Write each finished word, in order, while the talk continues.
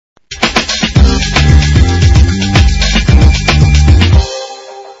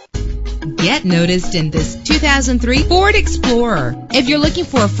get noticed in this 2003 Ford Explorer. If you're looking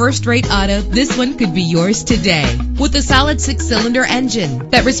for a first-rate auto, this one could be yours today. With a solid 6-cylinder engine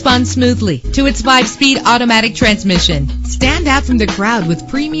that responds smoothly to its 5-speed automatic transmission. Stand out from the crowd with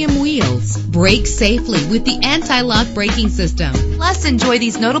premium wheels. Brake safely with the anti-lock braking system. Plus, enjoy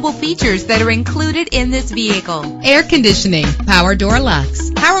these notable features that are included in this vehicle: air conditioning, power door locks,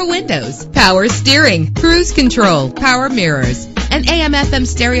 power windows, power steering, cruise control, power mirrors, an AM/FM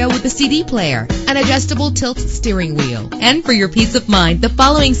stereo with a CD player, an adjustable tilt steering wheel. And for your peace of mind, the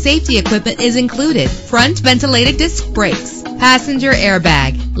following safety equipment is included: front ventilated disc brakes, passenger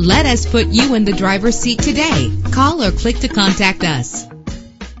airbag. Let us put you in the driver's seat today. Call or click to contact us.